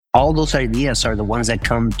All those ideas are the ones that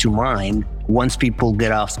come to mind once people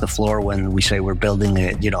get off the floor when we say we're building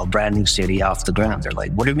a brand new city off the ground. They're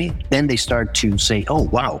like, what do you mean? Then they start to say, oh,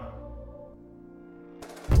 wow.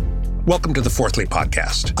 Welcome to the Fourthly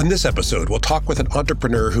Podcast. On this episode, we'll talk with an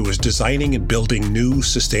entrepreneur who is designing and building new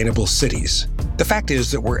sustainable cities. The fact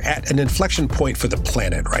is that we're at an inflection point for the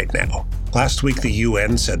planet right now. Last week, the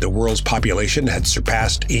UN said the world's population had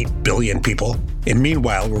surpassed 8 billion people. And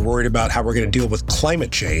meanwhile, we're worried about how we're going to deal with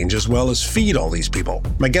climate change as well as feed all these people.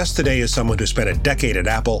 My guest today is someone who spent a decade at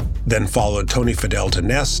Apple, then followed Tony Fadell to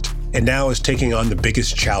Nest, and now is taking on the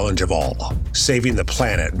biggest challenge of all, saving the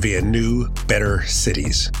planet via new, better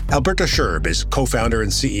cities. Alberto Scherb is co-founder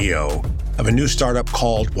and CEO of a new startup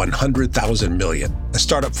called 100,000 Million, a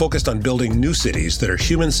startup focused on building new cities that are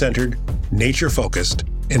human-centered, nature-focused,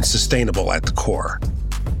 and sustainable at the core.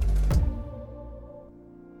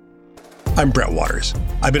 I'm Brett Waters.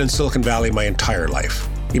 I've been in Silicon Valley my entire life,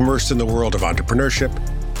 immersed in the world of entrepreneurship,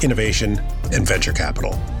 innovation, and venture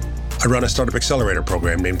capital. I run a startup accelerator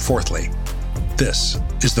program named Fourthly. This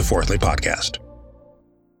is the Fourthly Podcast.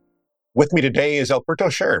 With me today is Alberto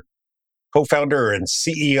Scherb, co-founder and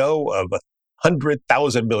CEO of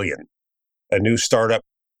 100,000 Million, a new startup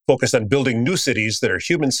focused on building new cities that are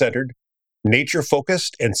human-centered,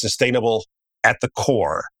 nature-focused, and sustainable at the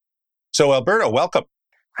core. So, Alberto, welcome.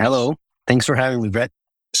 Hello. Thanks for having me, Brett.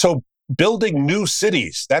 So, building new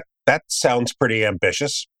cities, that sounds pretty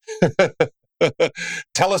ambitious.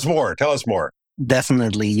 Tell us more.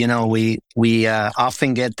 Definitely. We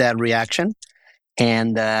often get that reaction.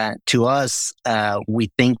 And to us, we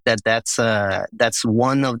think that's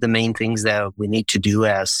one of the main things that we need to do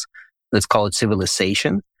as, let's call it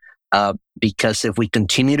civilization. Because if we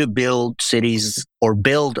continue to build cities or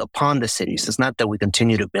build upon the cities, it's not that we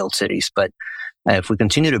continue to build cities, but if we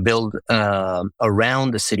continue to build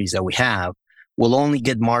around the cities that we have, we'll only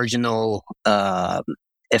get marginal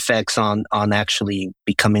effects on actually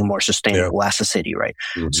becoming more sustainable as a city, right?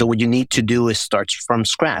 Mm-hmm. So what you need to do is start from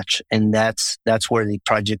scratch. And that's where the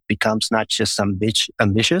project becomes not just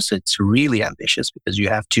ambitious, it's really ambitious because you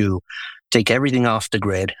have to take everything off the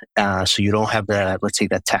grid. So you don't have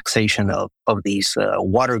the taxation of these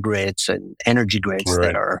water grids and energy grids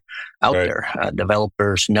that are out there.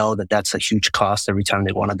 Developers know that that's a huge cost every time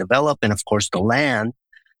they want to develop. And of course, the land,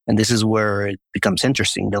 and this is where it becomes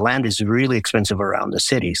interesting. The land is really expensive around the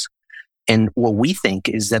cities. And what we think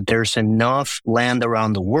is that there's enough land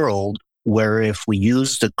around the world where if we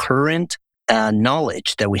use the current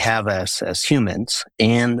knowledge that we have as humans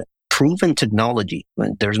and proven technology,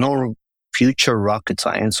 there's no future rocket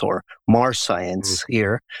science or Mars science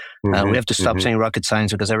here. We have to stop saying rocket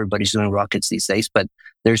science because everybody's doing rockets these days, but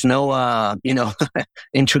there's no,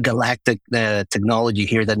 intergalactic technology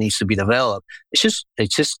here that needs to be developed. It's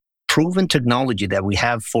just proven technology that we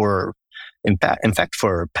have in fact,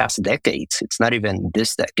 for past decades. It's not even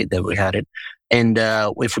this decade that we had it. And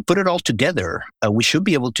if we put it all together, we should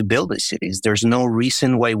be able to build these cities. There's no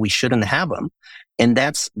reason why we shouldn't have them. And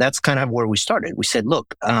that's kind of where we started. We said,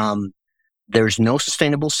 look, there's no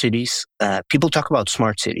sustainable cities. People talk about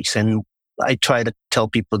smart cities, and I try to tell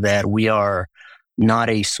people that we are not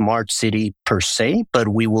a smart city per se, but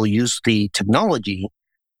we will use the technology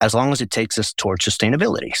as long as it takes us towards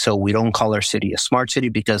sustainability. So we don't call our city a smart city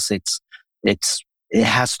because it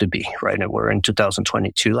has to be, right? And we're in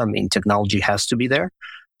 2022. I mean, technology has to be there,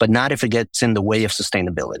 but not if it gets in the way of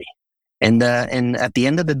sustainability. And at the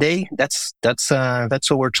end of the day, that's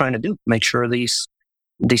what we're trying to do. Make sure these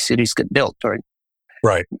cities get built, right?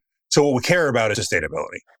 Right. So what we care about is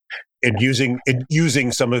sustainability. And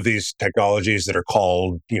using some of these technologies that are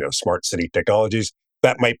called, smart city technologies,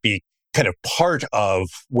 that might be kind of part of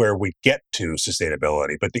where we get to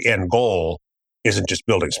sustainability. But the end goal isn't just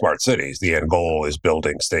building smart cities. The end goal is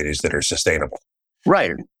building cities that are sustainable.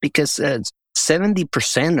 Right. Because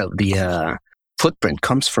 70% of the footprint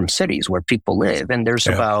comes from cities where people live. And there's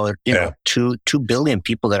about 2 billion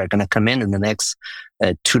people that are going to come in the next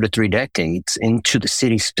 2 to 3 decades into the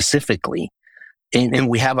city specifically. And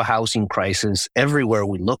we have a housing crisis everywhere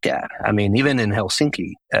we look at. I mean, even in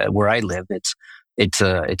Helsinki, where I live, it's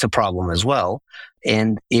a problem as well.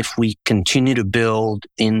 And if we continue to build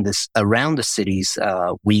around the cities,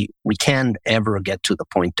 we can't ever get to the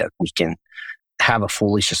point that we can have a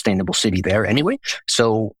fully sustainable city there anyway.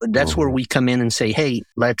 So that's where we come in and say, hey,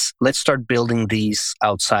 let's start building these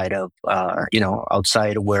outside of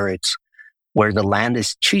where the land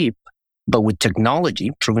is cheap, but with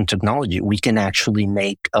technology, proven technology, we can actually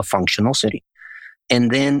make a functional city.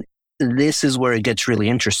 And then this is where it gets really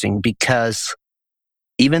interesting because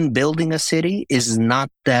even building a city is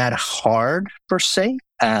not that hard per se.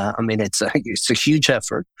 It's a huge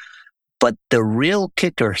effort. But the real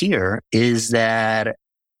kicker here is that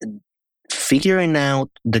figuring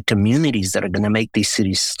out the communities that are going to make these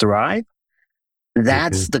cities thrive,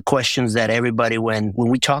 that's the questions that everybody, when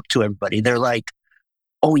we talk to everybody, they're like,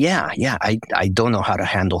 oh, I don't know how to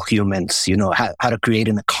handle humans, how to create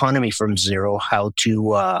an economy from zero, how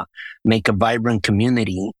to make a vibrant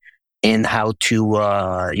community, and how to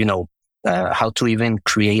even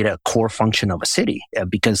create a core function of a city.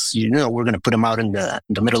 Because, we're going to put them out in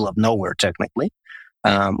the middle of nowhere, technically,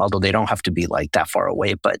 although they don't have to be like that far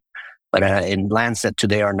away, but in lands that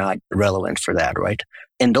today are not relevant for that, right?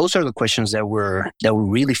 And those are the questions that we're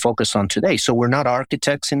really focused on today. So we're not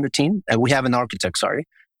architects in the team. We have an architect,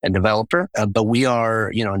 a developer, but we are,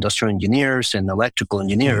 industrial engineers and electrical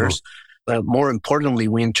engineers. But more importantly,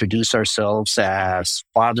 we introduce ourselves as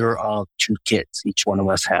father of two kids. Each one of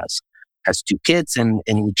us has two kids, and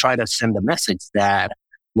we try to send a message that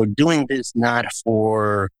we're doing this not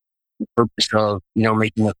for the purpose of,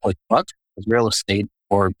 making a quick buck. Real estate,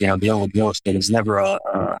 or dealing with real estate, is never a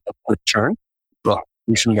quick turn. Well,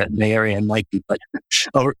 usually that Bay Area might be, but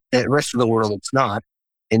the rest of the world it's not.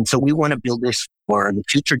 And so we want to build this for the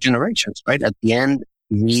future generations, right? At the end,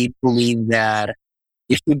 we believe that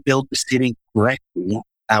if we build the city correctly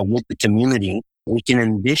with the community, we can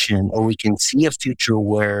envision, or we can see a future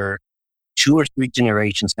where 2 or 3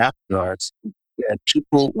 generations after us,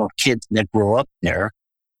 people or kids that grow up there,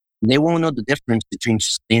 they won't know the difference between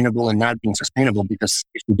sustainable and not being sustainable, because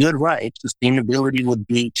if you do it right, sustainability would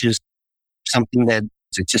be just something that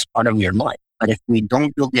is just part of your life. But if we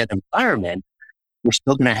don't build that environment, we're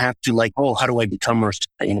still going to have to how do I become more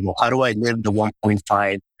sustainable? How do I live the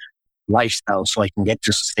 1.5 lifestyle so I can get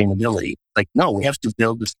to sustainability? No, we have to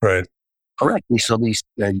build this correctly. So these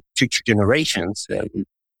future generations,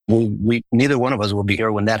 we neither one of us will be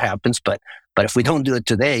here when that happens. But if we don't do it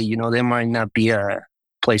today, there might not be a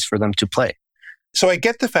place for them to play. So I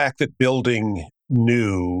get the fact that building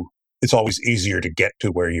new, it's always easier to get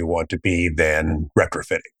to where you want to be than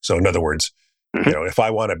retrofitting. So in other words, if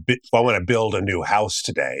I want to build a new house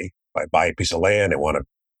today, if I buy a piece of land and want to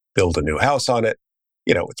build a new house on it,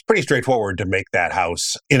 it's pretty straightforward to make that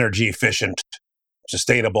house energy efficient,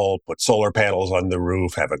 sustainable, put solar panels on the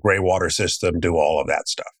roof, have a gray water system, do all of that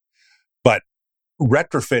stuff. But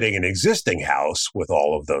retrofitting an existing house with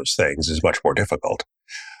all of those things is much more difficult.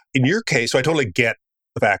 In your case, so I totally get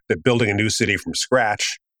the fact that building a new city from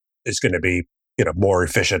scratch is going to be, more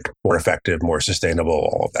efficient, more effective, more sustainable,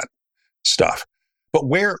 all of that stuff. But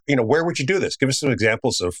where would you do this? Give us some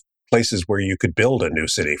examples of places where you could build a new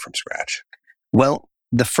city from scratch. Well,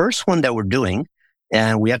 the first one that we're doing,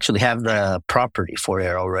 and we actually have the property for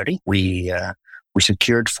it already. We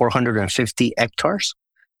secured 450 hectares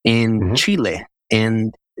in Chile.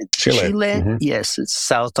 And Chile, yes, it's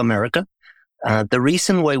South America. The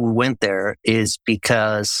reason why we went there is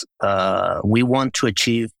because we want to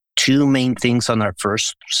achieve 2 main things on our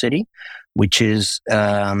first city, which is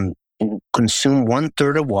consume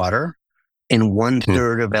 1/3 of water and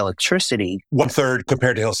 1/3 of electricity. 1/3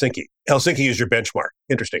 compared to Helsinki. Helsinki is your benchmark.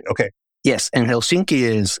 Interesting. Okay. Yes, and Helsinki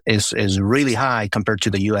is really high compared to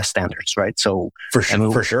the U.S. standards, right? So for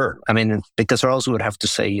sure. Because or else we would have to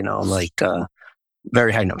say,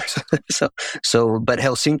 very high numbers. But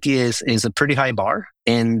Helsinki is a pretty high bar,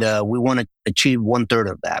 and we want to achieve 1/3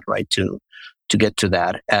 of that, right? To get to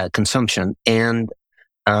that consumption. And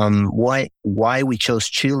why we chose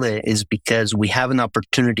Chile is because we have an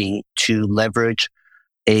opportunity to leverage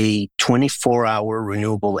a 24-hour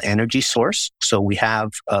renewable energy source. So we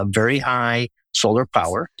have a very high solar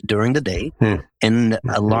power during the day and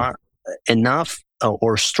enough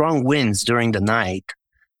or strong winds during the night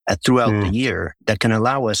throughout the year that can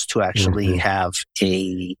allow us to actually have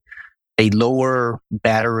a lower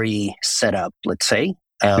battery setup, let's say,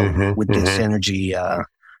 with this energy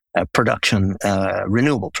production,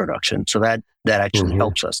 renewable production. So that actually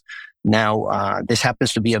helps us. Now, this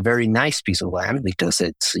happens to be a very nice piece of land because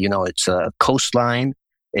it's a coastline.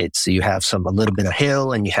 You have a little bit of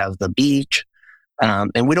hill, and you have the beach.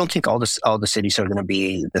 And we don't think all the cities are going to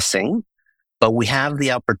be the same, but we have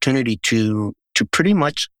the opportunity to pretty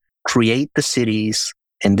much create the cities.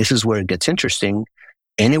 And this is where it gets interesting,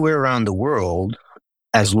 anywhere around the world,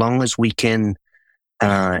 as long as we can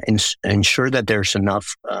ensure that there's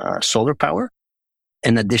enough solar power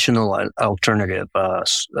and additional alternative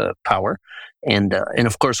power, and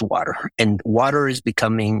of course water. And water is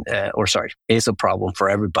is a problem for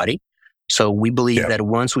everybody. So we believe that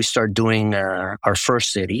once we start doing our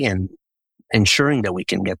first city and ensuring that we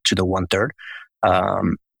can get to the 1/3,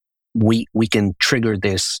 we can trigger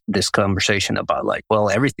this conversation about like, well,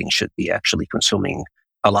 everything should be actually consuming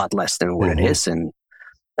a lot less than what it is, and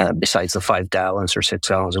besides the 5 gallons or 6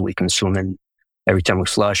 gallons that we consume in every time we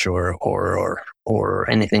flush or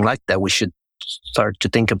anything like that, we should start to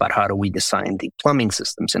think about how do we design the plumbing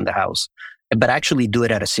systems in the house, but actually do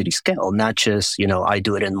it at a city scale, not just, I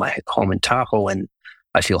do it in my home in Tahoe and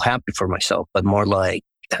I feel happy for myself, but more like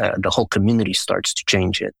the whole community starts to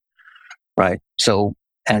change it, right? So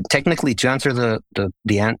technically, to answer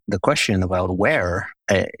the question about where,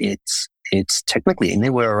 it's technically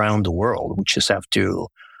anywhere around the world. We just have to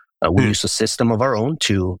we use a system of our own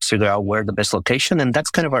to figure out where the best location, and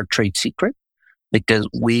that's kind of our trade secret, because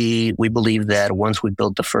we believe that once we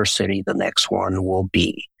build the first city, the next one will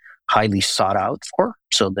be highly sought out for.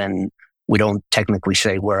 So then we don't technically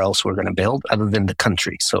say where else we're going to build other than the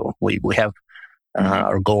country. So we have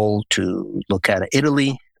our goal to look at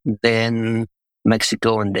Italy, then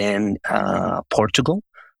Mexico, and then Portugal.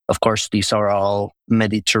 Of course, these are all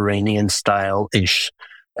Mediterranean style-ish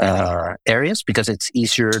areas because it's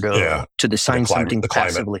easier to design something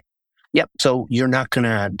passively. Yep. So you're not going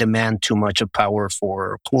to demand too much of power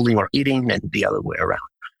for cooling or heating, and the other way around.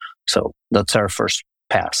 So that's our first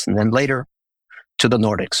pass, and then later to the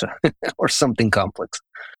Nordics or something complex.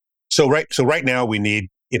 So right now we need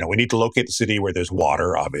to locate the city where there's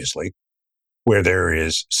water, obviously, where there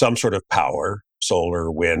is some sort of power,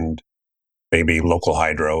 solar, wind, maybe local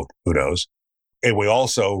hydro, who knows. And we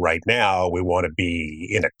also, right now, we want to be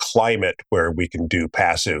in a climate where we can do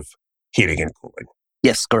passive heating and cooling.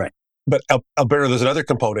 Yes, correct. But Alberto, there's another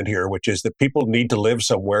component here, which is that people need to live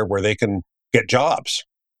somewhere where they can get jobs.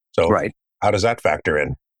 So right. How does that factor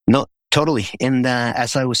in? No, totally. And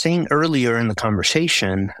as I was saying earlier in the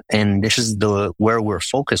conversation, and this is where we're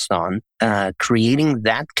focused on, creating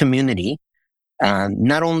that community.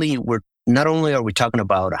 Not only are we talking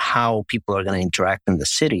about how people are going to interact in the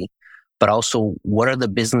city, but also what are the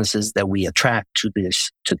businesses that we attract to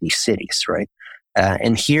these cities, right?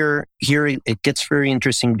 And here it gets very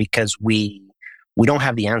interesting because we don't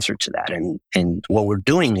have the answer to that, and what we're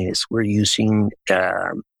doing is we're using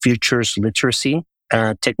futures literacy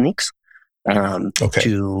techniques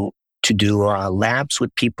to do labs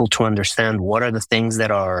with people to understand what are the things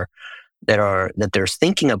that they're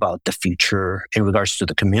thinking about the future in regards to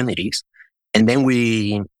the communities, and then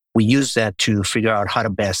we use that to figure out how to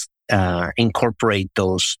best incorporate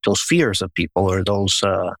those fears of people or those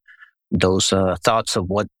thoughts of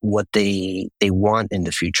what they want in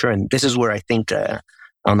the future. And this is where I think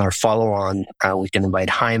on our follow-on, we can invite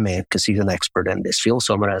Jaime because he's an expert in this field.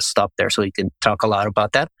 So I'm going to stop there so he can talk a lot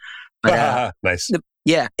about that. But, nice.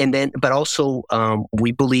 Yeah. And then, but also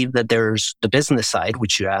we believe that there's the business side,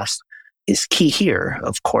 which you asked, is key here.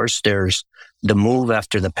 Of course, there's the move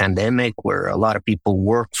after the pandemic where a lot of people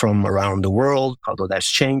work from around the world, although that's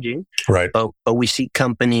changing. Right. But we see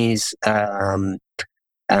companies, and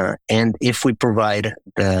if we provide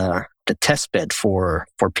the test bed for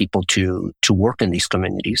people to work in these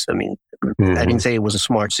communities, I mean, I didn't say it was a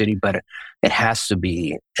smart city, but it has to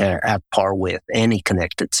be at par with any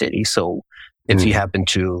connected city. So if you happen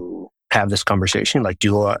to have this conversation like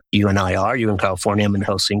you and I are, you in California, I'm in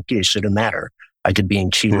Helsinki, it shouldn't matter. I could be in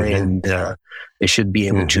Chile and it should be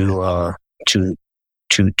able to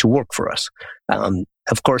work for us.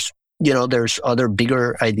 Of course, there's other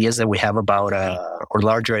bigger ideas that we have about, or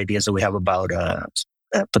larger ideas that we have about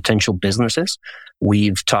potential businesses.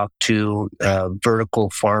 We've talked to vertical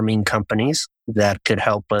farming companies that could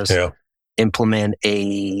help us implement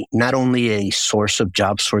not only a source of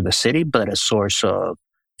jobs for the city, but a source of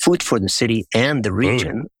food for the city and the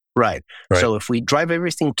region. Right. So if we drive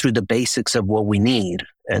everything through the basics of what we need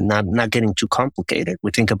and not getting too complicated,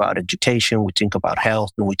 we think about education, we think about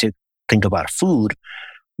health, and we think about food.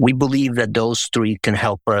 We believe that those three can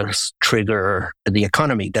help us trigger the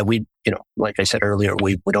economy that we, like I said earlier,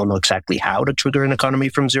 we don't know exactly how to trigger an economy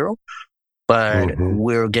from zero, but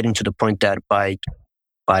we're getting to the point that by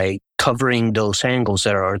covering those angles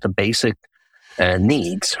that are the basic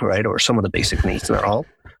needs, right, or some of the basic needs, not all,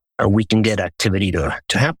 we can get activity to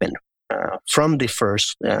happen from the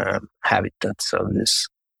first habitats of this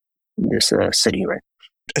city, right?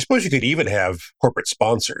 I suppose you could even have corporate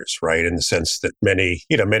sponsors, right? In the sense that many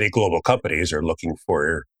global companies are looking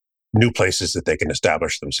for new places that they can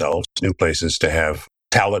establish themselves, new places to have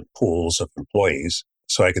talent pools of employees.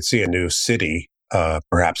 So I could see a new city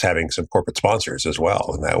perhaps having some corporate sponsors as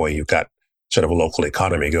well. And that way you've got sort of a local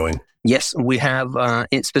economy going. Yes, we have,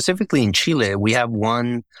 specifically in Chile, we have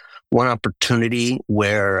one opportunity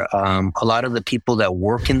where a lot of the people that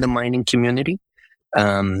work in the mining community,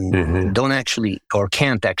 don't actually or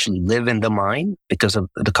can't actually live in the mine because of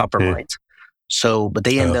the copper mines. So, but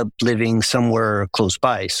they end up living somewhere close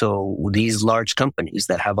by. So these large companies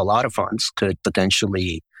that have a lot of funds could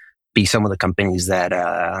potentially be some of the companies that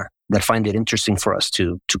find it interesting for us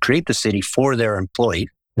to create the city for their employees.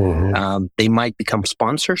 They might become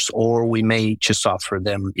sponsors, or we may just offer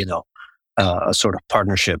them, a sort of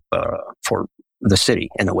partnership for the city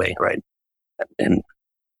in a way, right? And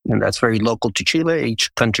that's very local to Chile.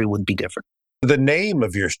 Each country would be different. The name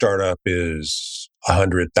of your startup is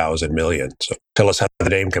 100,000 million. So tell us how the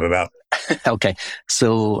name came about. Okay.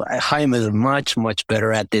 So Jaime is much, much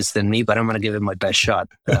better at this than me, but I'm going to give it my best shot.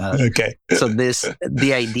 Okay. So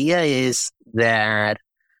the idea is that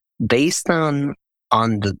based on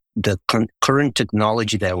the current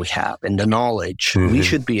technology that we have and the knowledge, we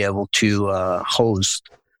should be able to host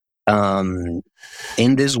in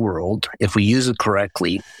this world, if we use it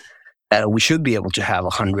correctly, we should be able to have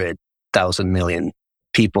 100,000 million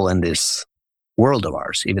people in this world of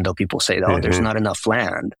ours, even though people say, there's not enough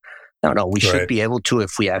land. No, we should be able to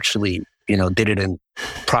if we actually, did it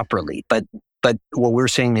properly. But what we're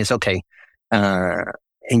saying is, okay,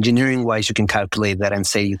 engineering wise, you can calculate that and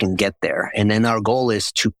say you can get there. And then our goal is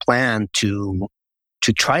to plan to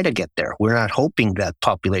try to get there. We're not hoping that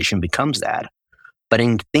population becomes that, but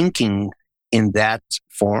in thinking in that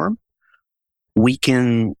form, we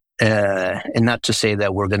can, and not to say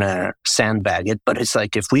that we're going to sandbag it, but it's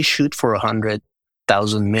like if we shoot for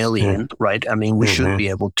 100,000 million, right? I mean, we should be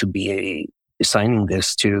able to be assigning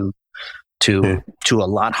this to a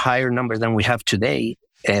lot higher number than we have today,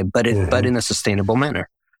 but in a sustainable manner.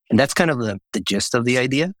 And that's kind of the gist of the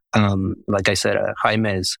idea. Like I said, Jaime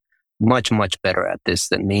is much, much better at this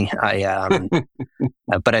than me.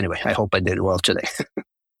 But anyway, I hope I did well today.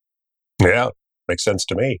 Yeah, makes sense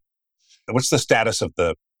to me. What's the status of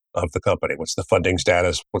the company? What's the funding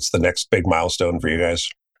status? What's the next big milestone for you guys?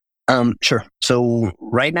 Sure. So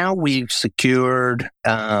right now we've secured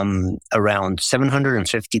around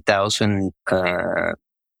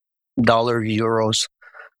 $750,000 euros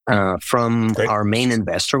from our main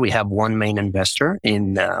investor. We have one main investor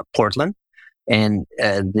in Portland, and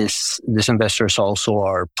this investor is also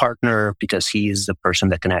our partner because he is the person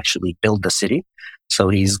that can actually build the city. So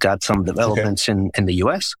he's got some developments in the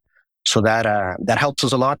U.S. So that helps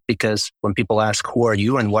us a lot, because when people ask, who are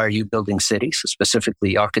you and why are you building cities?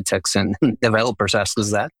 Specifically, architects and developers ask us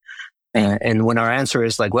that. And when our answer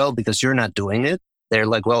is like, well, because you're not doing it, they're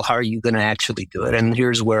like, well, how are you going to actually do it? And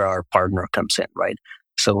here's where our partner comes in, right?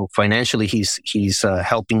 So financially, he's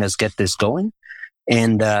helping us get this going.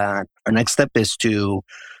 And our next step is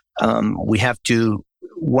we have to,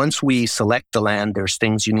 once we select the land, there's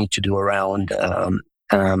things you need to do around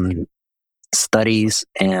studies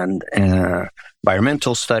and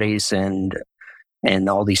environmental studies and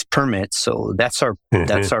all these permits. So that's our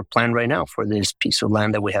plan right now for this piece of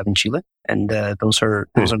land that we have in Chile. And those are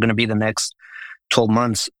going to be the next 12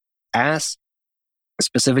 months as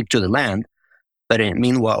specific to the land. But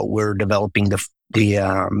meanwhile, we're developing the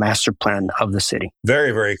master plan of the city.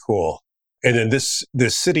 Very, very cool. And then this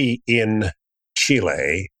city in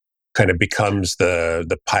Chile kind of becomes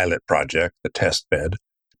the pilot project, the test bed.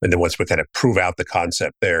 And then once we kind of prove out the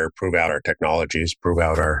concept there, prove out our technologies, prove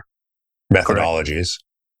out our methodologies,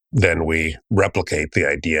 then we replicate the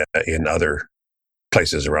idea in other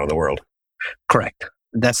places around the world. Correct.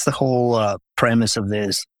 That's the whole premise of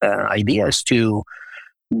this idea, is to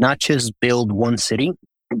not just build one city,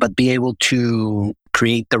 but be able to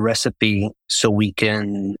create the recipe so we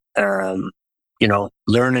can, learn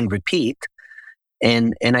and repeat.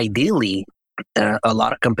 And ideally, a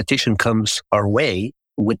lot of competition comes our way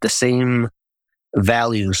with the same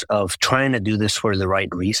values of trying to do this for the right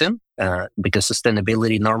reason, because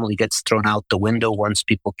sustainability normally gets thrown out the window once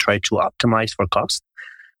people try to optimize for cost.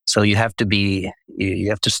 So you have to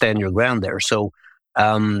stand your ground there. So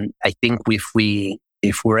I think if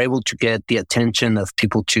we're able to get the attention of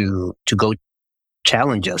people to go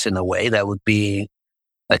challenge us in a way, that would be,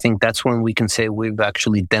 I think that's when we can say we've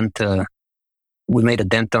actually we made a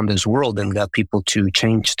dent on this world and got people to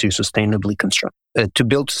change to sustainably construct, to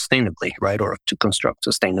build sustainably, right? Or to construct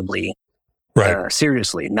sustainably,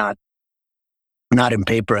 seriously, not in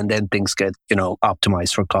paper, and then things get,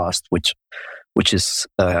 optimized for cost, which is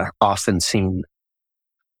often seen.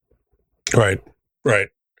 Right.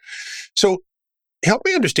 So help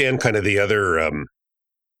me understand kind of the other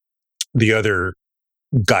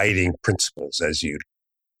guiding principles as you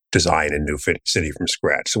design a new city from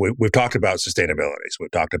scratch. So we've talked about sustainability. So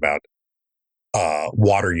we've talked about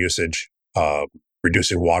water usage,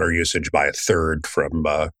 reducing water usage by a third from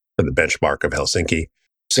the benchmark of Helsinki.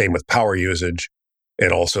 Same with power usage.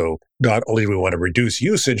 And also, not only do we want to reduce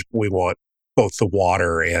usage, but we want both the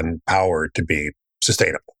water and power to be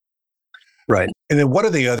sustainable. Right. And then what are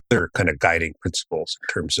the other kind of guiding principles in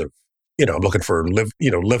terms of, I'm looking for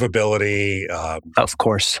livability, Of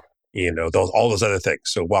course. all those other things.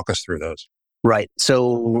 So walk us through those. Right.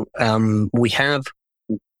 So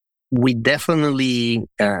we definitely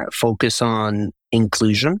focus on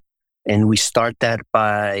inclusion, and we start that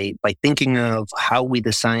by thinking of how we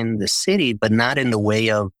design the city, but not in the way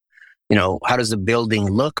of, how does the building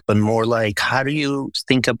look, but more like, how do you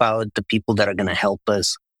think about the people that are going to help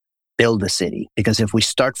us build the city? Because if we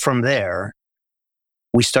start from there,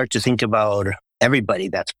 we start to think about everybody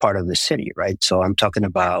that's part of the city, right? So I'm talking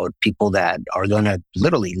about people that are going to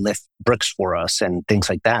literally lift bricks for us and things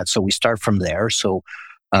like that. So we start from there. So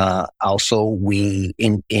also we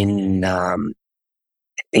in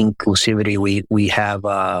inclusivity, we have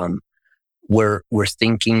we're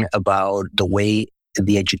thinking about the way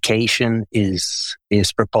the education is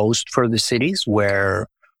proposed for the cities, where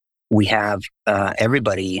we have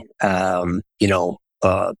everybody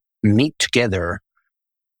meet together,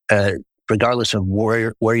 regardless of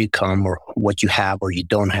where you come or what you have or you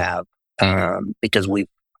don't have, because we've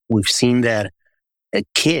seen that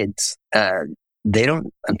kids they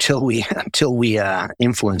don't until we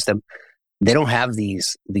influence them, they don't have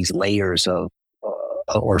these layers of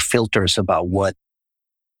or filters about what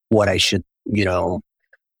I should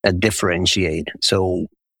differentiate. So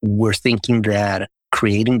we're thinking that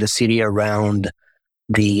creating the city around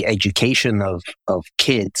the education of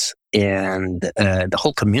kids and the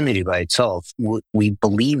whole community by itself, we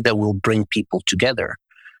believe that will bring people together.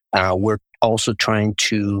 We're also trying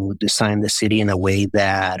to design the city in a way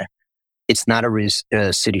that it's not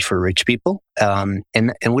a city for rich people. And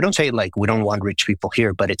we don't say like we don't want rich people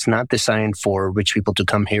here, but it's not designed for rich people to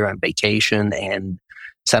come here on vacation and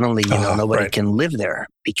suddenly, nobody right. can live there,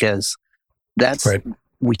 because that's, right.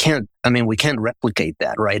 we can't replicate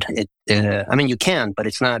that, right? You can, but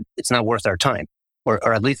it's not worth our time,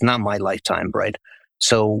 or at least not my lifetime, right?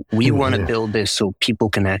 So we want to build this so people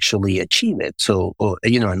can actually achieve it. So,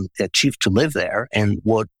 and achieve to live there. And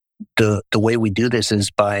what the way we do this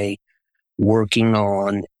is by working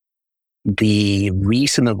on the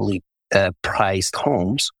reasonably priced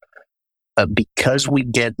homes, because we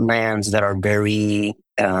get lands that are very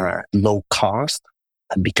low cost,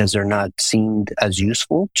 because they're not seen as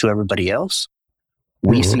useful to everybody else.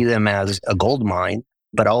 We see them as a gold mine,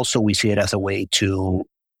 but also we see it as a way to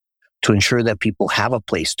ensure that people have a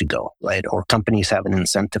place to go, right? Or companies have an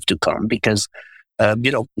incentive to come, because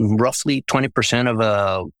roughly 20% of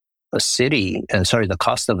a city, the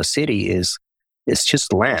cost of a city is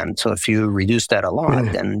just land. So if you reduce that a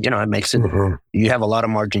lot, then it makes it, you have a lot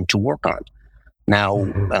of margin to work on. Now,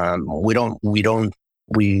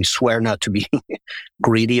 we swear not to be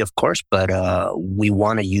greedy, of course, but we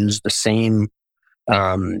want to use the same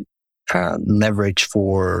leverage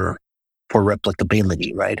for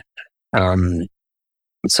replicability, right?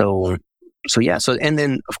 So and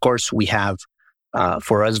then of course we have,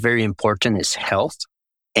 for us, very important is health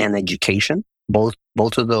and education. Both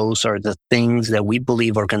of those are the things that we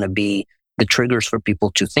believe are going to be the triggers for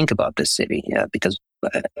people to think about this city. Yeah, because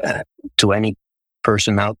to any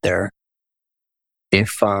person out there,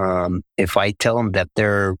 if I tell them that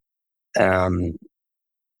their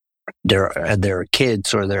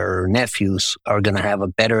kids or their nephews are going to have a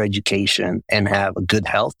better education and have a good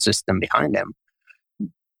health system behind them,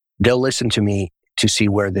 they'll listen to me to see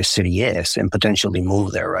where this city is and potentially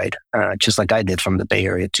move there, right? Just like I did from the Bay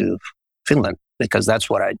Area to Finland, because that's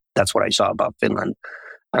what I saw about Finland,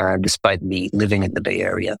 despite me living in the Bay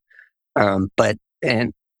Area. But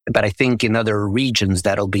I think in other regions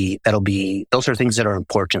that'll be those are things that are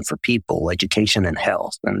important for people, education and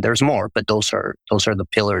health. And there's more, but those are the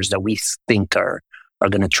pillars that we think are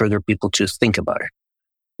going to trigger people to think about it.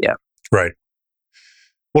 Yeah. Right.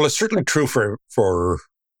 Well, it's certainly true for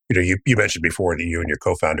you mentioned before that you and your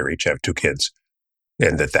co-founder each have 2 kids,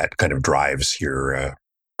 and that kind of drives your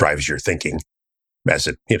thinking, as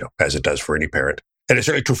it does for any parent. And it's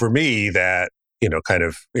certainly true for me that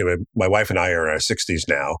my wife and I are in our 60s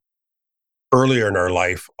now. Earlier in our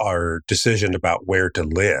life, our decision about where to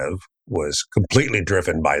live was completely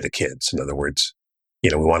driven by the kids. In other words, we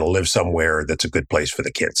want to live somewhere that's a good place for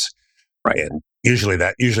the kids. Right. And usually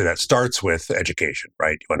that starts with education,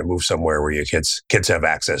 right? You want to move somewhere where your kids have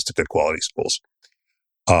access to good quality schools.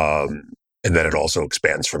 And then it also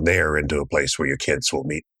expands from there into a place where your kids will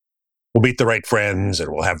meet the right friends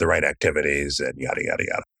and will have the right activities and yada, yada,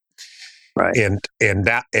 yada. Right. And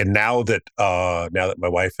now that my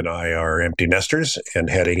wife and I are empty nesters and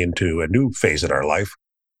heading into a new phase in our life,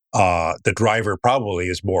 the driver probably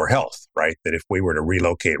is more health, right? That if we were to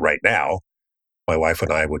relocate right now, my wife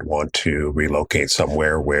and I would want to relocate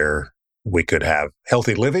somewhere where we could have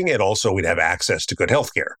healthy living, and also we'd have access to good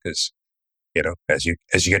health care. Because, as you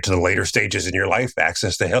get to the later stages in your life,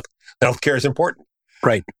 access to health care is important.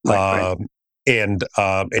 Right. Right. And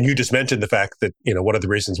you just mentioned the fact that, one of the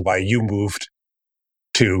reasons why you moved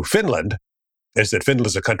to Finland is that Finland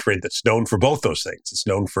is a country that's known for both those things. It's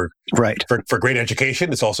known for great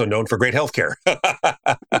education. It's also known for great healthcare.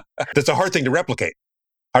 That's a hard thing to replicate.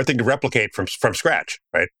 From scratch,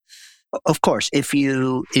 right? Of course, if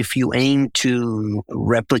you aim to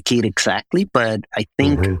replicate exactly, but I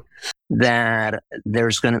think that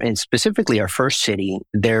there's going to, and specifically our first city,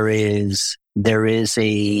 there is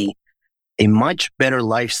a much better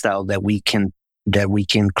lifestyle that we can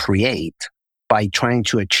create by trying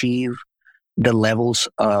to achieve the levels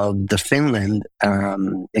of the Finland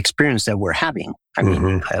experience that we're having. I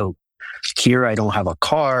mean, here I don't have a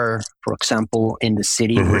car, for example. In the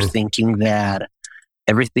city, we're thinking that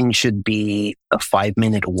everything should be a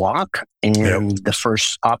 5-minute walk, and the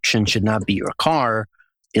first option should not be your car.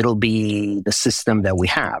 It'll be the system that we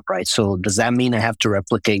have, right? So does that mean I have to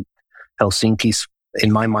replicate Helsinki's,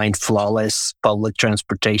 in my mind, flawless public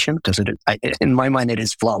transportation? Because in my mind, it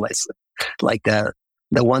is flawless. Like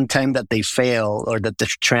the one time that they fail or that the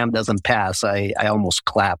tram doesn't pass, I almost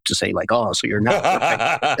clap to say like, oh, so you're not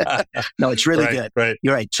perfect. No, it's really good. Right.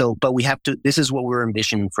 You're right. So, but we have to, this is what we're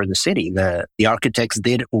envisioning for the city. The architects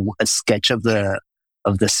did a sketch of the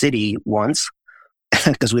city once,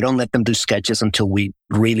 because we don't let them do sketches until we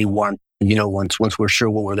really want, once we're sure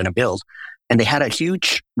what we're going to build. And they had a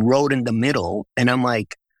huge road in the middle. And I'm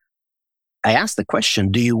like, I asked the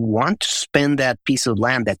question, do you want to spend that piece of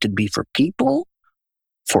land that could be for people,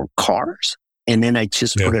 for cars? And then I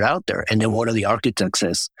just put it out there. And then one of the architects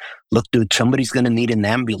says, look, dude, somebody's going to need an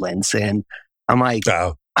ambulance. And I'm like,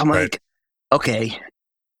 okay.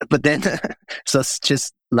 But then, so it's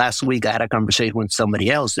just last week I had a conversation with somebody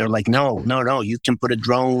else. They're like, no, you can put a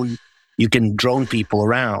drone, you can drone people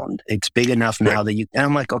around. It's big enough now that you, and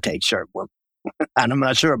I'm like, okay, sure. Well, and I'm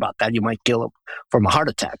not sure about that. You might kill them from a heart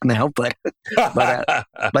attack now, but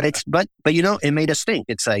it made us think.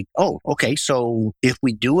 It's like, oh, okay. So if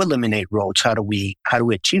we do eliminate roads, how do we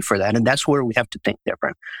achieve for that? And that's where we have to think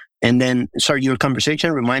different. And then, sorry, your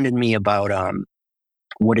conversation reminded me about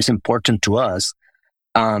what is important to us.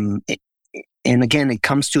 And again, it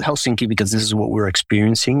comes to Helsinki because this is what we're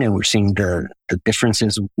experiencing, and we're seeing the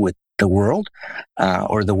differences with the world,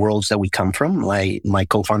 or the worlds that we come from. My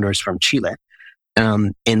co-founder is from Chile.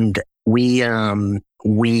 And we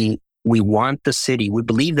want the city. We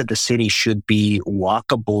believe that the city should be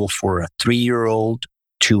walkable for a 3-year-old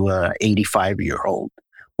to a 85-year-old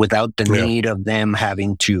without the need of them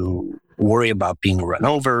having to worry about being run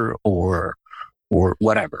over or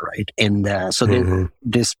whatever, right? And then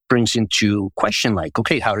this brings into question, like,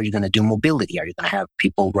 okay, how are you going to do mobility? Are you going to have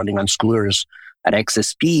people running on scooters at excess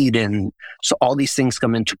speed? And so all these things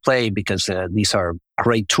come into play because these are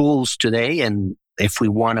great tools today. And if we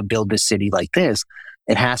want to build a city like this,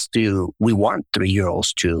 we want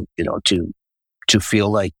 3-year-olds to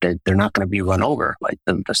feel like that they're not going to be run over. Like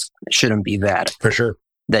it shouldn't be that. For sure.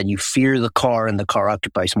 That you fear the car and the car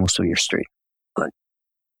occupies most of your street. But,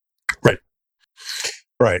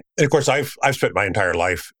 Right. And of course, I've spent my entire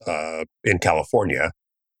life in California,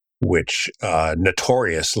 which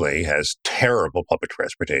notoriously has terrible public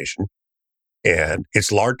transportation. And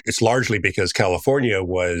it's largely because California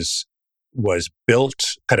was built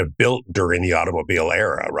during the automobile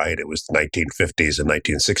era, right? It was the 1950s and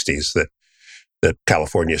 1960s that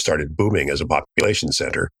California started booming as a population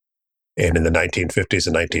center. And in the 1950s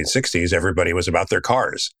and 1960s, everybody was about their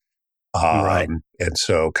cars. Right. And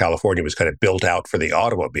so California was kind of built out for the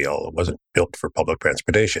automobile. It wasn't built for public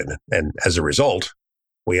transportation. And as a result,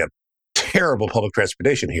 we have terrible public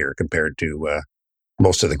transportation here compared to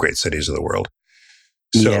most of the great cities of the world.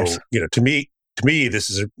 So, to me, this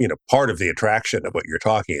is, part of the attraction of what you're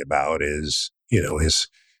talking about is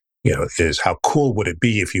how cool would it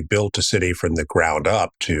be if you built a city from the ground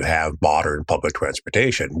up to have modern public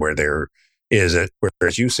transportation where there is where,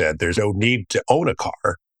 as you said, there's no need to own a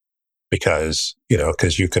car. Because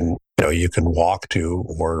you can walk to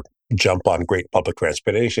or jump on great public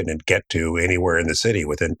transportation and get to anywhere in the city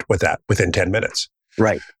within 10 minutes.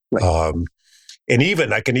 Right. And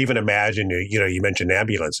I can even imagine, you mentioned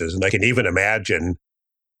ambulances, and I can even imagine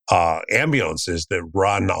ambulances that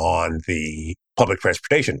run on the public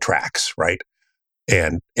transportation tracks, right?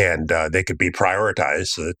 And they could be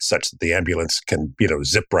prioritized such that the ambulance can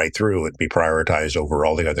zip right through and be prioritized over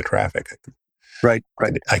all the other traffic. Right.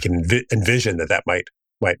 I can envision that might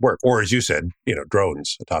might work. Or as you said,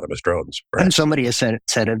 drones, autonomous drones. And Perhaps. somebody has said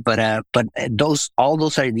it, but all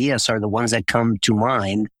those ideas are the ones that come to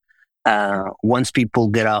mind once people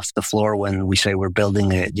get off the floor when we say we're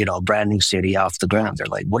building a brand new city off the ground. They're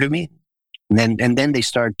like, "What do you mean?" And then they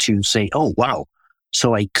start to say, "Oh, wow!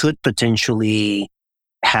 So I could potentially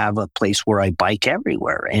have a place where I bike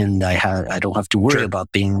everywhere, and I don't have to worry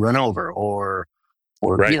about being run over or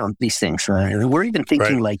these things." We're even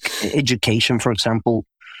thinking like education, for example.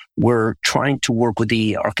 We're trying to work with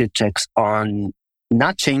the architects on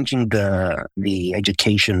not changing the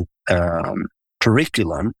education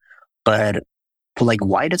curriculum, but like,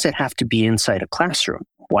 why does it have to be inside a classroom?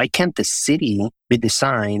 Why can't the city be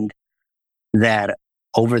designed that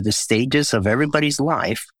over the stages of everybody's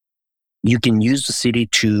life, you can use the city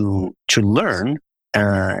to learn,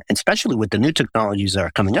 especially with the new technologies that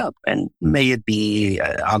are coming up, and may it be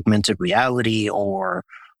augmented reality or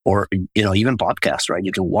even podcasts, right?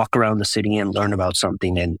 You can walk around the city and learn about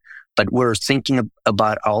something. But we're thinking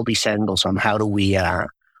about all these angles on how do we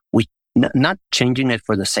not changing it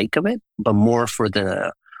for the sake of it, but more for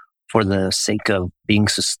the sake of being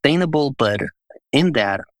sustainable. But in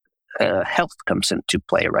that, health comes into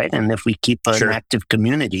play, right? And if we keep an active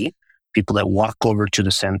community, people that walk over to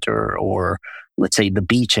the center, or let's say the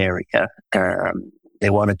beach area, they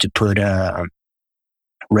wanted to put they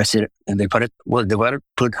wanted to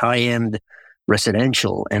put high-end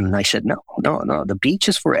residential, and I said, no, the beach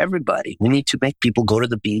is for everybody. We need to make people go to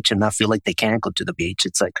the beach and not feel like they can't go to the beach.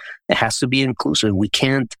 It's like, it has to be inclusive. We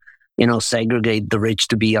can't, segregate the rich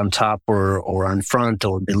to be on top or on front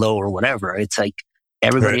or below or whatever. It's like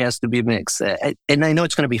everybody has to be mixed. And I know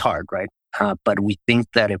it's going to be hard, right? But we think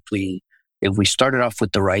that if we started off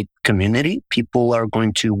with the right community, people are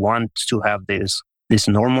going to want to have this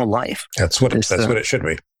normal life. That's what it should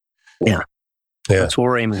be. Yeah. That's what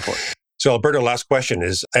we're aiming for. So, Alberto, last question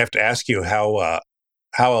is, I have to ask you how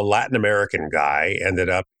a Latin American guy ended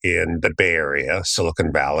up in the Bay Area,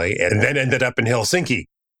 Silicon Valley, and then ended up in Helsinki.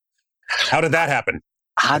 How did that happen?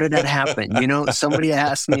 Somebody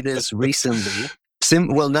asked me this recently.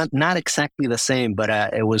 Well, not exactly the same, but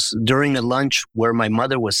it was during a lunch where my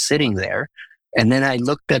mother was sitting there, and then I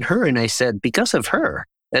looked at her and I said, "Because of her,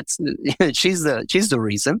 she's the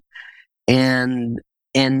reason." And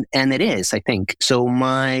it is, I think. So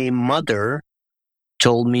my mother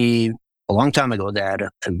told me a long time ago that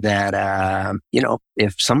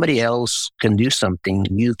if somebody else can do something,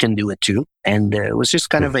 you can do it too. And it was just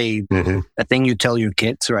kind of a thing you tell your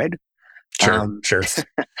kids, right? Sure.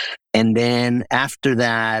 And then after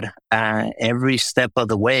that, every step of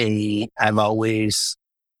the way, I've always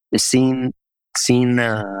seen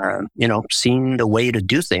the way to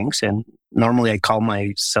do things. And normally I call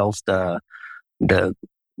myself the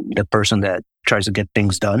person that tries to get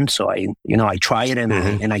things done. So I try it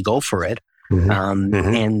and I go for it.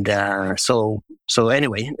 So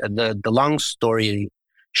anyway, the long story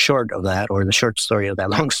short of that, or the short story of that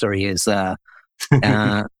long story is,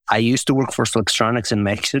 I used to work for Flextronics in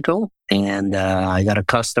Mexico, and I got a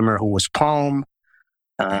customer who was Palm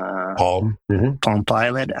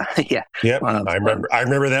Pilot. Yeah. Yep. I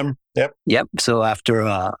remember them. Yep. So after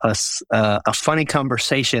a funny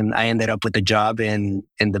conversation, I ended up with a job in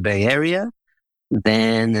the Bay Area.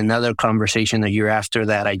 Then another conversation a year after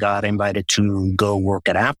that, I got invited to go work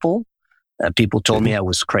at Apple. People told me I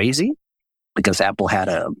was crazy because Apple had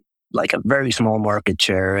a very small market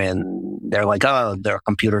share, and they're like, "Oh, their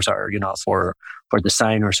computers are for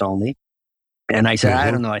designers only." And I said,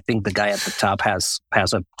 "I don't know. I think the guy at the top has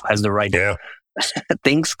the right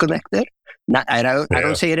things connected." I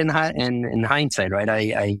don't say it in hindsight, right?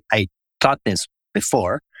 I thought this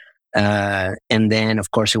before, and then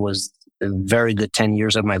of course it was a very good 10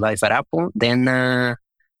 years of my life at Apple. Then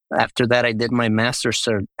after that, I did my master's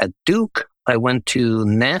at Duke. I went to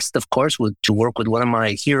Nest, of course, to work with one of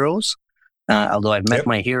my heroes. Although I met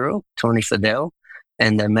my hero, Tony Fadell,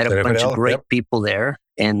 and I met a bunch of great people there.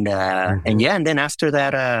 And and then after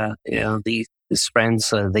that, these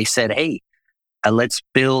friends, they said, "Hey, let's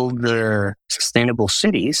build sustainable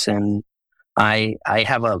cities." And I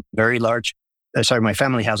have a very large. My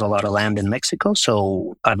family has a lot of land in Mexico,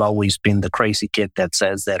 so I've always been the crazy kid that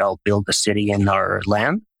says that I'll build a city in our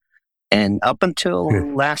land. And up until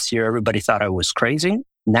last year, everybody thought I was crazy.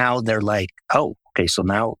 Now they're like, "Oh, okay, so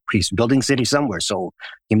now he's building city somewhere, so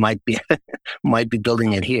he might be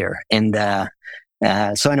building it here." And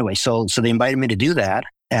so anyway, so they invited me to do that,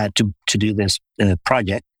 to do this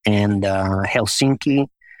project. And Helsinki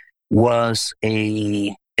was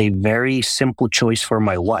a very simple choice for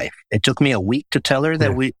my wife. It took me a week to tell her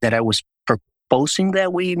that I was proposing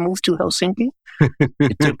that we move to Helsinki.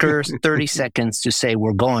 It took her 30 seconds to say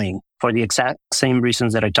we're going for the exact same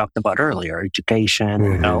reasons that I talked about earlier, education,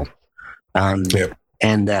 you know. Yep.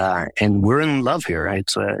 And we're in love here. Right?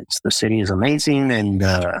 It's the city is amazing, and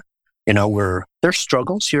you know, there's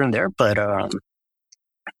struggles here and there, but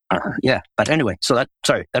yeah. But anyway, so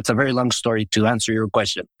that's a very long story to answer your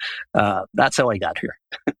question. That's how I got here.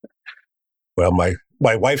 Well, my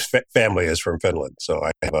wife's family is from Finland, so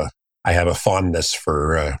I have a fondness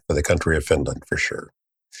for the country of Finland for sure.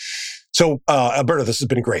 So, Alberto, this has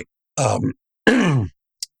been great.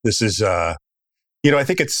 This is, I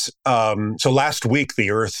think it's, so last week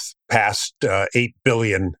the Earth passed 8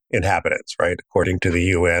 billion inhabitants, right? According to the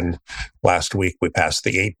UN, last week we passed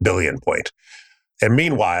the 8 billion point. And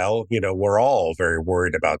meanwhile, we're all very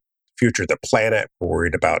worried about the future of the planet. We're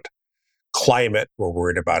worried about climate. We're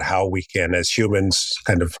worried about how we can, as humans,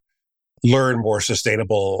 kind of learn more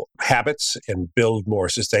sustainable habits and build more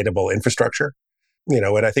sustainable infrastructure.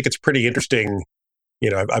 And I think it's pretty interesting.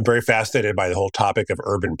 I'm very fascinated by the whole topic of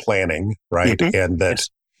urban planning, right? Mm-hmm. And that,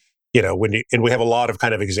 yes. And we have a lot of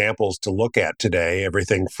kind of examples to look at today,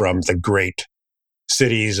 everything from the great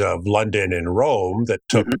cities of London and Rome that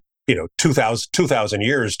took, mm-hmm. 2,000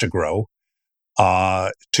 years to grow,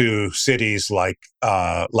 to cities like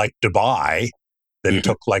Dubai that mm-hmm.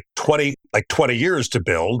 took like 20 years to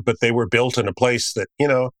build, but they were built in a place that,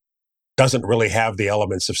 doesn't really have the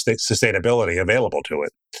elements of sustainability available to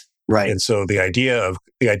it. Right. And so the idea of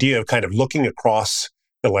kind of looking across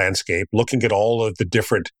the landscape, looking at all of the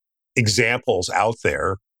different examples out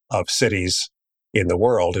there of cities in the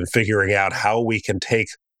world and figuring out how we can take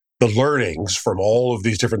the learnings from all of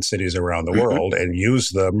these different cities around the mm-hmm. world and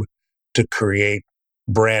use them to create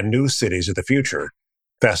brand new cities of the future.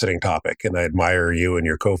 Fascinating topic. And I admire you and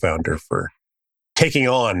your co-founder for taking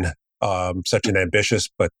on such an ambitious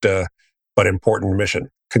but important mission.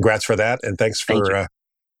 Congrats for that. And thanks for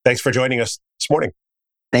joining us this morning.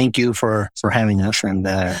 Thank you for having us, and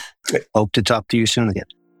hope to talk to you soon again.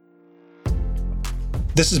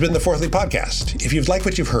 This has been the Fourthly Podcast. If you've liked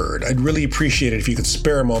what you've heard, I'd really appreciate it if you could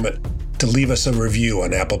spare a moment to leave us a review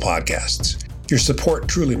on Apple Podcasts. Your support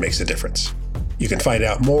truly makes a difference. You can find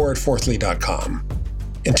out more at fourthly.com.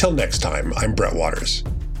 Until next time, I'm Brett Waters.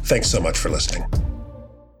 Thanks so much for listening.